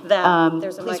microphone. Thank you.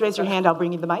 There's a please raise your hand. I'll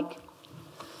bring you the mic.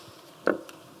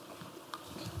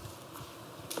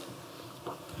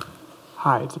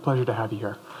 Hi, it's a pleasure to have you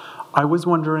here. I was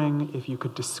wondering if you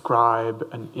could describe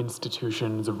an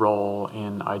institution's role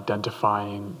in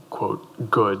identifying,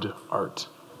 quote, good art.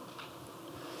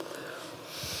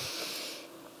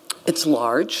 It's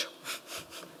large.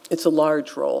 It's a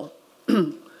large role.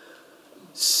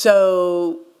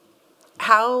 So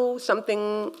how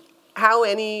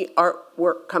any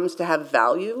artwork comes to have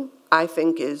value, I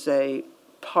think, is a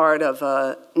part of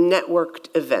a networked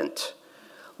event.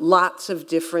 Lots of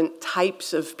different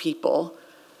types of people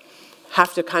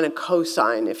have to kind of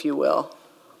co-sign, if you will,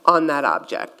 on that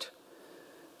object.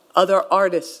 Other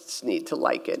artists need to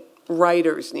like it.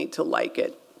 Writers need to like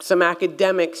it. Some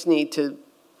academics need to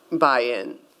buy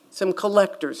in. Some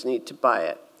collectors need to buy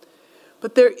it.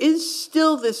 But there is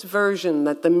still this version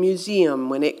that the museum,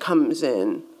 when it comes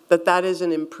in, that is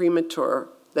an imprimatur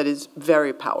that is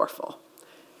very powerful.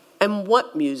 And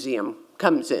what museum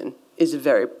comes in is a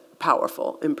very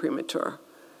powerful imprimatur.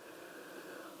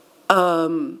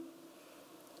 The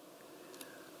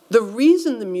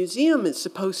reason the museum is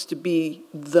supposed to be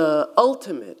the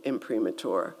ultimate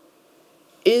imprimatur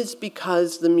is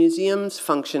because the museum's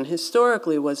function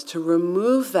historically was to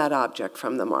remove that object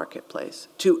from the marketplace,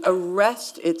 to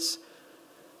arrest its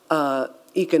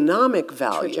economic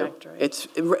value,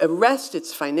 arrest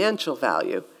its financial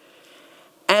value,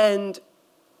 and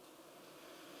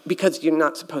because you're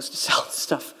not supposed to sell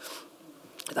stuff,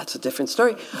 that's a different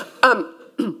story,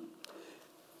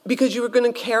 because you were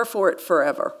going to care for it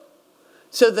forever.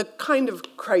 So the kind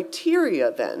of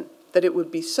criteria then that it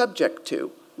would be subject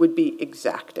to would be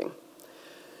exacting.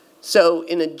 So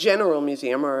in a general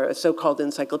museum or a so-called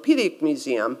encyclopedic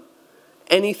museum,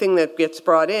 anything that gets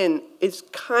brought in is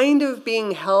kind of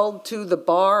being held to the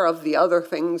bar of the other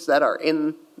things that are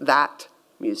in that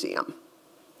museum.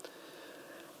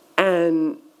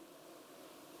 And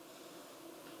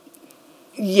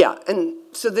yeah, and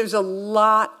so there's a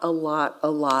lot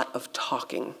of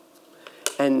talking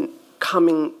and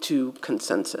coming to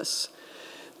consensus.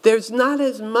 There's not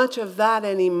as much of that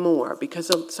anymore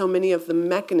because of so many of the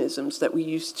mechanisms that we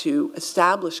used to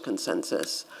establish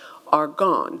consensus are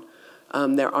gone.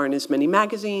 There aren't as many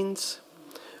magazines.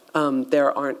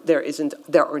 There aren't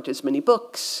as many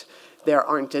books. There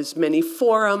aren't as many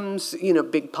forums,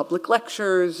 big public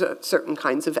lectures, certain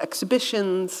kinds of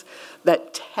exhibitions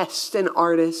that test an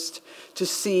artist to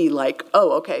see, like,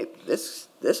 oh, okay, this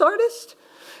artist,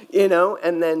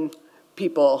 and then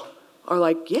people are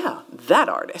like, yeah, that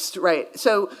artist, right?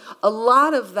 So a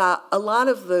lot of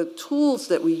the tools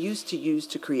that we used to use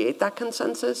to create that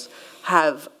consensus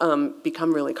have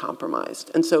become really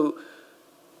compromised. And so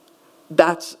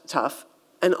that's tough.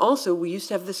 And also, we used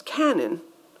to have this canon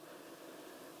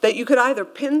that you could either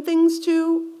pin things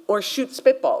to or shoot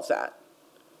spitballs at.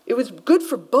 It was good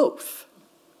for both.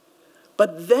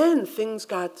 But then things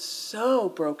got so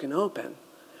broken open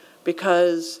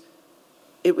because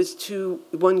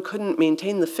one couldn't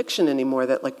maintain the fiction anymore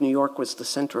that, like, New York was the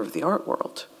center of the art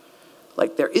world.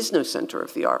 Like, there is no center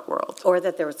of the art world. Or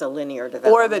that there was a linear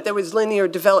development. Or that there was linear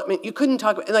development. You couldn't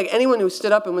talk, like, anyone who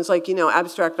stood up and was like,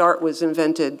 abstract art was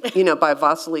invented, by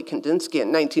Vasily Kandinsky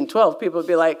in 1912, people would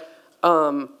be like,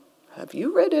 have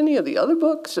you read any of the other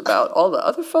books about all the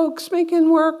other folks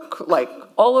making work, like,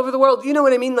 all over the world? You know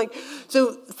what I mean? Like,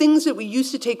 so things that we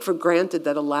used to take for granted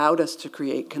that allowed us to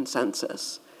create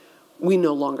consensus, we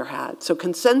no longer had. So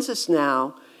consensus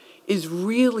now is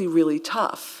really, really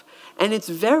tough. And it's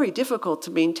very difficult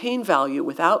to maintain value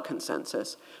without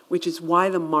consensus, which is why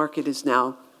the market is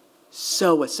now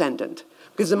so ascendant.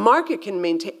 Because the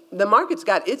market's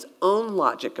got its own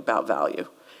logic about value.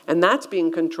 And that's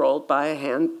being controlled by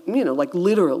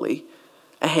literally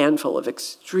a handful of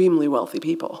extremely wealthy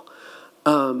people.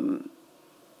 And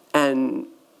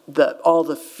all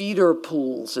the feeder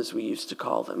pools, as we used to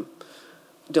call them,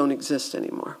 don't exist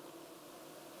anymore.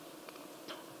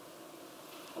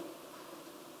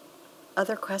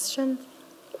 Other questions?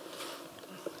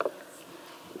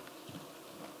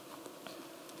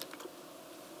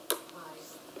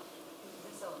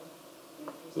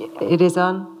 It is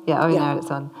on? Yeah, Yeah. now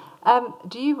it's on.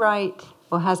 Do you write,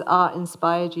 or has art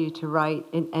inspired you to write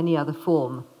in any other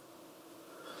form?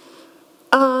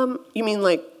 You mean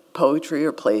like poetry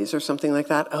or plays or something like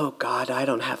that? Oh God, I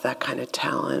don't have that kind of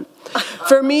talent.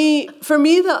 For me,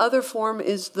 the other form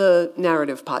is the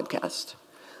narrative podcast.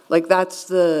 Like that's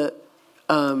the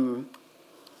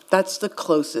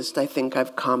closest I think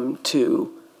I've come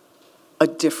to a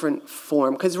different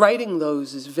form, because writing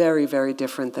those is very, very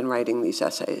different than writing these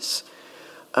essays,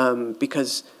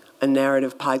 because a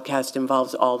narrative podcast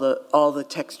involves all the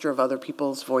texture of other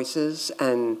people's voices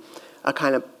and a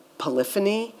kind of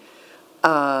polyphony,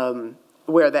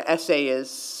 where the essay is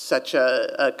such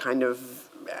a kind of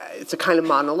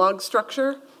monologue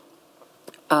structure.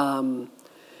 But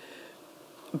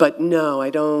no, I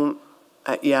don't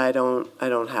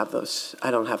have those.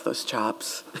 I don't have those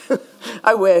chops.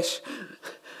 I wish.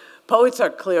 Poets are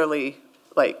clearly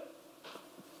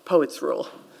poets rule.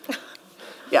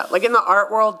 Yeah, like in the art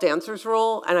world, dancers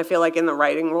rule, and I feel like in the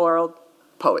writing world,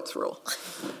 poets rule.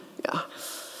 Yeah.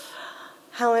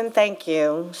 Helen, thank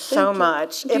you so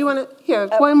much. Do you want to,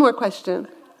 one more question.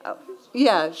 Oh.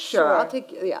 Yeah, sure. I'll Sure.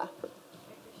 take, yeah.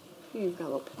 You've got a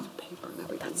little piece of paper and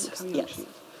everything. Yes.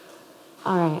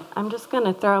 All right, I'm just going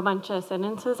to throw a bunch of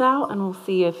sentences out, and we'll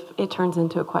see if it turns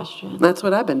into a question. That's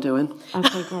what I've been doing.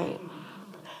 Okay, great.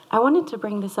 I wanted to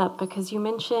bring this up because you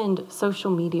mentioned social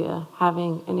media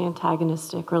having an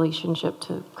antagonistic relationship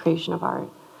to creation of art.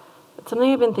 It's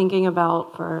something I've been thinking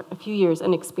about for a few years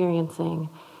and experiencing.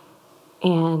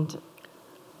 And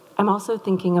I'm also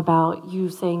thinking about you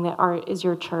saying that art is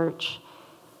your church.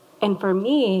 And for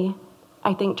me,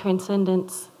 I think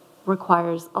transcendence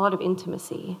requires a lot of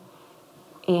intimacy.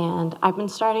 And I've been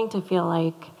starting to feel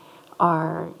like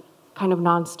our kind of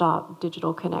nonstop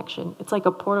digital connection, it's like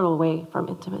a portal away from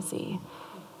intimacy.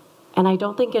 And I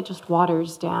don't think it just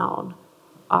waters down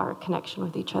our connection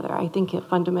with each other. I think it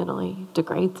fundamentally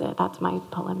degrades it. That's my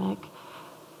polemic.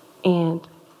 And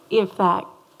if that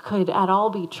could at all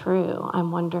be true,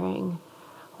 I'm wondering,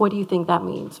 what do you think that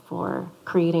means for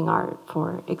creating art,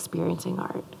 for experiencing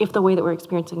art, if the way that we're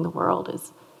experiencing the world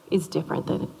is different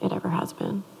than it ever has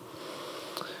been?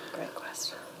 Great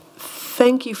question.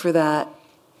 Thank you for that.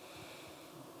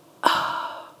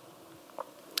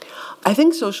 I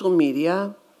think social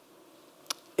media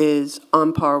is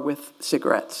on par with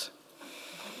cigarettes.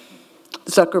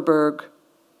 Zuckerberg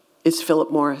is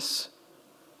Philip Morris.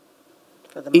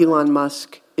 Elon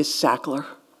Musk is Sackler.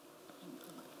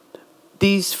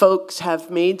 These folks have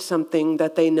made something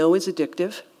that they know is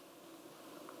addictive,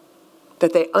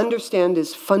 that they understand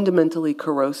is fundamentally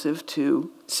corrosive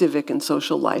to civic and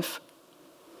social life,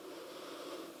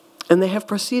 and they have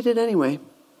proceeded anyway.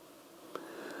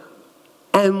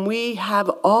 And we have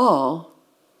all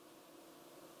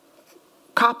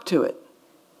copped to it.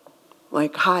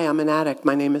 Like, hi, I'm an addict.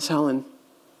 My name is Helen.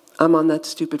 I'm on that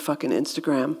stupid fucking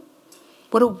Instagram.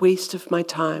 What a waste of my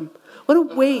time. What a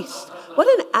waste.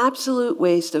 What an absolute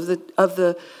waste of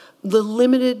the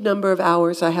limited number of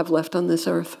hours I have left on this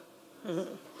earth.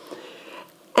 Mm-hmm.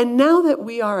 And now that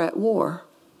we are at war,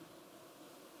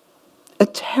 a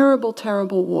terrible,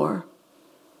 terrible war,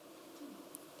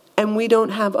 and we don't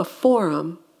have a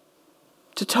forum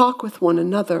to talk with one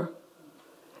another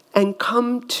and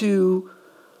come to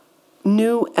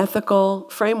new ethical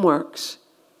frameworks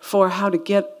for how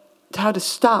to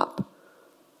stop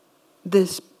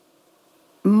this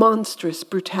monstrous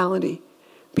brutality,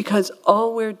 because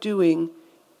all we're doing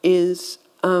is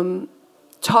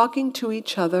talking to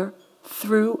each other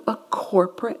through a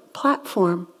corporate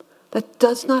platform that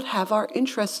does not have our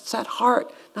interests at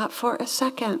heart, not for a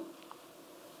second.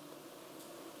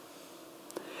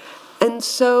 And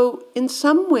so, in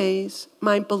some ways,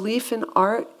 my belief in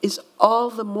art is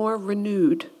all the more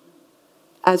renewed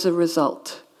as a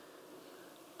result.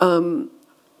 My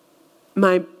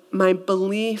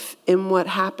belief in what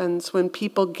happens when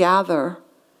people gather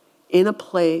in a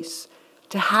place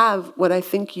to have what I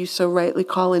think you so rightly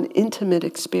call an intimate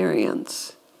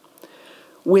experience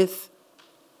with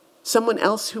someone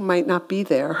else who might not be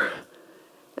there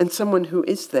and someone who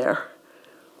is there.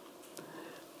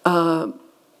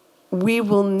 We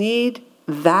will need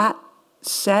that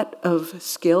set of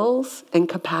skills and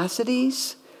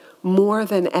capacities more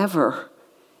than ever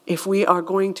if we are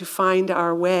going to find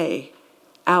our way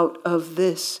out of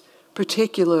this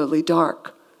particularly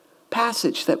dark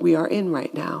passage that we are in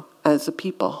right now as a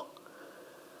people.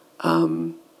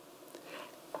 And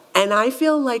I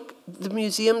feel like the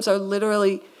museums are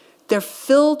literally, they're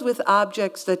filled with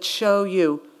objects that show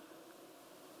you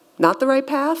not the right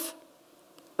path,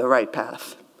 the right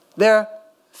path. They're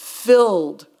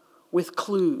filled with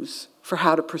clues for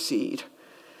how to proceed,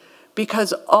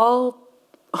 because all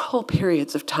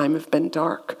periods of time have been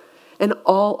dark, and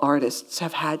all artists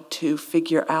have had to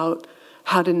figure out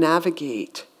how to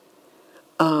navigate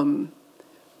our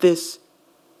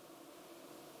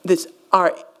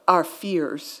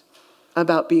fears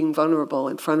about being vulnerable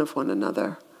in front of one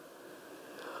another.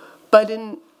 But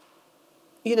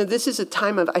this is a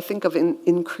time of, I think, of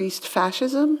increased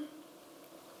fascism.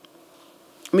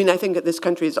 I mean, I think that this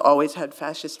country has always had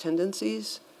fascist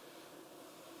tendencies.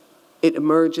 It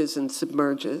emerges and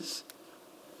submerges.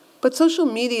 But social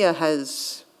media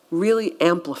has really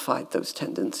amplified those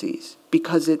tendencies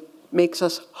because it makes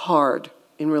us hard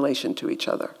in relation to each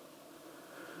other.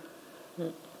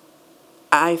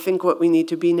 I think what we need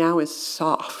to be now is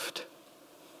soft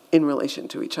in relation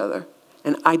to each other.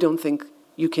 And I don't think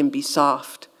you can be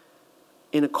soft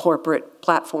in a corporate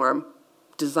platform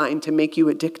designed to make you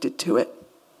addicted to it.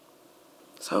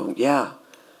 So yeah,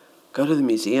 go to the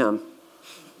museum,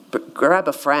 grab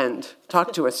a friend,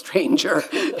 talk to a stranger.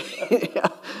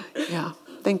 Yeah,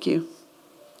 thank you.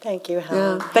 Thank you,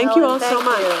 Helen. Yeah. Thank you all so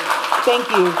much. Thank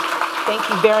you. Thank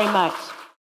you very much.